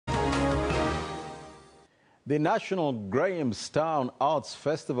The National Grahamstown Arts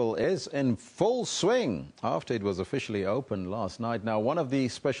Festival is in full swing after it was officially opened last night. Now, one of the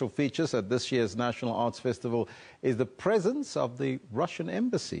special features at this year's National Arts Festival is the presence of the Russian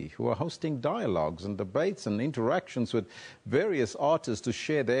Embassy, who are hosting dialogues and debates and interactions with various artists to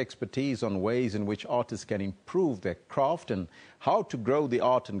share their expertise on ways in which artists can improve their craft and how to grow the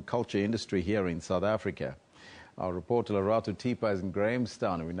art and culture industry here in South Africa. Our reporter Lerato Tipa is in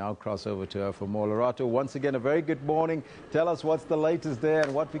Grahamstown, and we now cross over to her for more. Lerato, once again, a very good morning. Tell us what's the latest there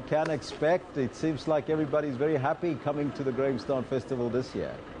and what we can expect. It seems like everybody's very happy coming to the Grahamstown Festival this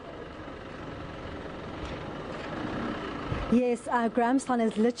year. Yes, Grahamstown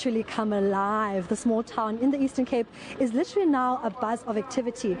has literally come alive. The small town in the Eastern Cape is literally now a buzz of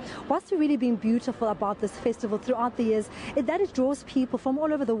activity. What's really been beautiful about this festival throughout the years is that it draws people from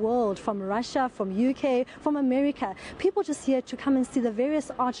all over the world, from Russia, from UK, from America. People just here to come and see the various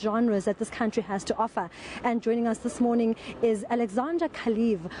art genres that this country has to offer. And joining us this morning is Alexander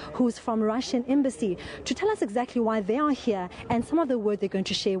Khaliv, who's from Russian Embassy, to tell us exactly why they are here and some of the work they're going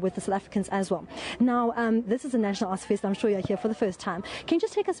to share with the South Africans as well. Now, this is a National Arts Fest. I'm sure you're here for the first time. Can you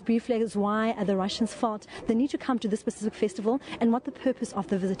just take us briefly as why the Russians felt the need to come to this specific festival and what the purpose of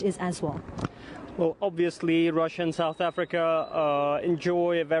the visit is as well? Well, obviously, Russia and South Africa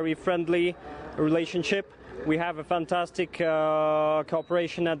enjoy a very friendly relationship. We have a fantastic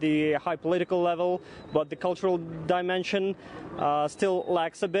cooperation at the high political level, but the cultural dimension still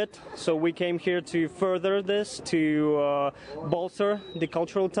lacks a bit. So we came here to further this, to bolster the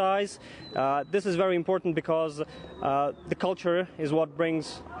cultural ties. This is very important because the culture is what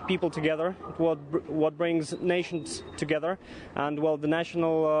brings people together, what brings nations together. And well, the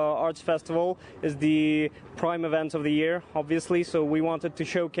National Arts Festival is the prime event of the year, obviously, so we wanted to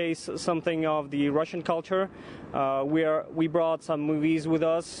showcase something of the Russian culture. We brought some movies with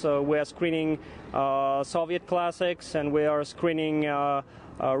us. We are screening Soviet classics, and we are screening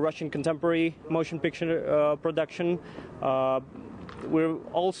Russian contemporary motion picture production. We're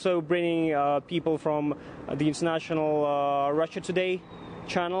also bringing people from the international Russia Today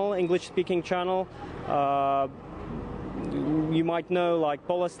channel, English-speaking channel. You might know, like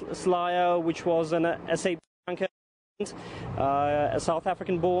Paula Slaya, which was an SABC anchor, a South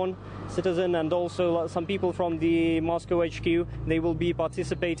African-born citizen, and also some people from the Moscow HQ. They will be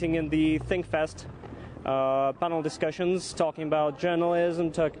participating in the Think Fest panel discussions, talking about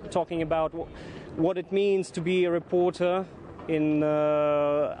journalism, talking about what it means to be a reporter in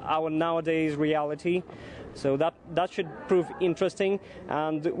our nowadays reality. So that should prove interesting.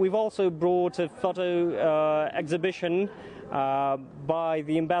 And we've also brought a photo exhibition by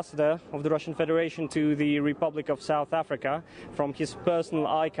the ambassador of the Russian Federation to the Republic of South Africa from his personal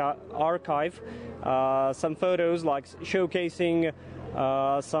archive. Some photos like showcasing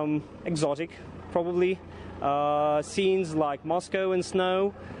some exotic, probably, scenes like Moscow in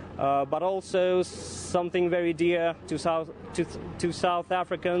snow, but also something very dear to South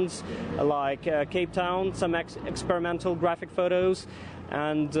Africans, like Cape Town, some experimental graphic photos,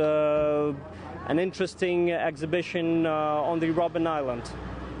 and an interesting exhibition on the Robben Island,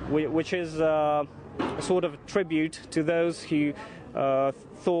 which is a sort of tribute to those who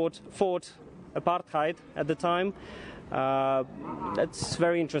fought apartheid at the time. That's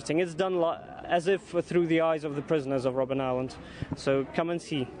very interesting. It's done as if through the eyes of the prisoners of Robben Island. So come and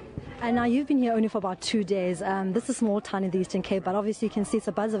see. And now you've been here only for about 2 days. This is a small town in the Eastern Cape, but obviously you can see it's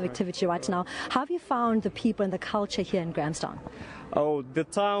a buzz of activity right now. How have you found the people and the culture here in Grahamstown? Oh, the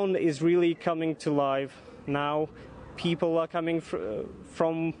town is really coming to life now. People are coming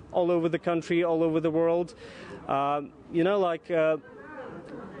from all over the country, all over the world.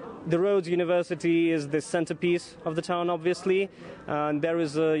 The Rhodes University is the centerpiece of the town, obviously, and there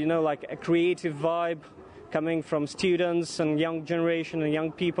is a creative vibe coming from students and young generation and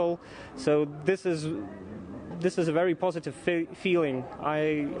young people. So this is a very positive feeling.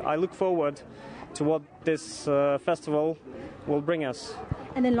 I look forward to what this festival will bring us.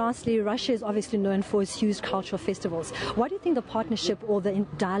 And then lastly, Russia is obviously known for its huge cultural festivals. What do you think the partnership or the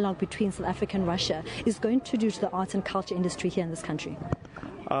dialogue between South Africa and Russia is going to do to the arts and culture industry here in this country?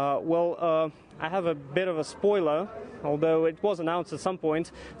 I have a bit of a spoiler, although it was announced at some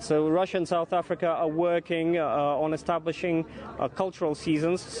point. So Russia and South Africa are working on establishing cultural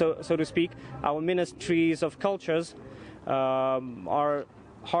seasons, so to speak. Our ministries of cultures are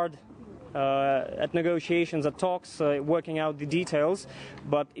hard at negotiations, at talks, working out the details.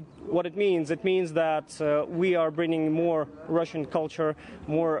 But what it means that we are bringing more Russian culture,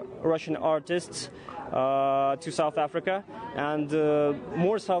 more Russian artists to South Africa, and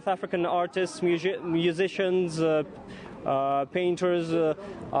more South African artists, musicians, painters.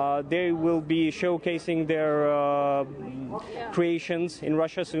 They will be showcasing their creations in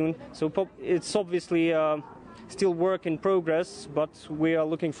Russia soon. So it's obviously still work in progress, but we are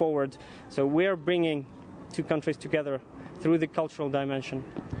looking forward. So we are bringing two countries together through the cultural dimension.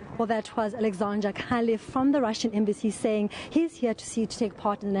 Well, that was Alexander Kalev from the Russian embassy saying he's here to take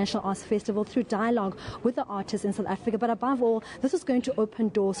part in the National Arts Festival through dialogue with the artists in South Africa. But above all, this is going to open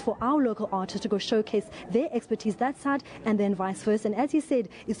doors for our local artists to go showcase their expertise that side and then vice versa. And as he said,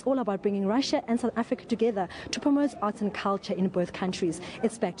 it's all about bringing Russia and South Africa together to promote arts and culture in both countries.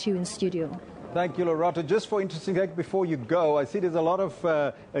 It's back to you in studio. Thank you, Loretta. Just for interesting fact, before you go, I see there's a lot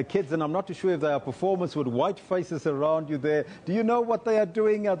of kids, and I'm not too sure if they are performers with white faces around you there. Do you know what they are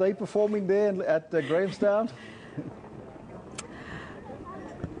doing? Are they performing there at Grahamstown?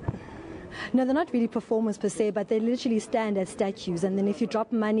 No, they're not really performers per se, but they literally stand as statues. And then if you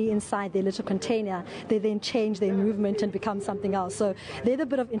drop money inside their little container, they then change their movement and become something else. So they're the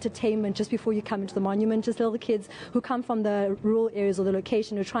bit of entertainment just before you come into the monument. Just little kids who come from the rural areas or the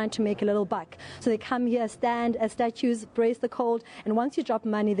location who are trying to make a little buck. So they come here, stand as statues, brace the cold. And once you drop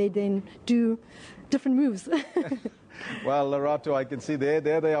money, they then do different moves. Well, Lerato, I can see there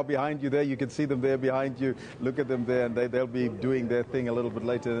they are behind you there. You can see them there behind you. Look at them there, and they'll be doing their thing a little bit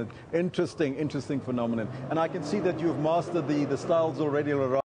later. Interesting phenomenon. And I can see that you've mastered the styles already, Lerato.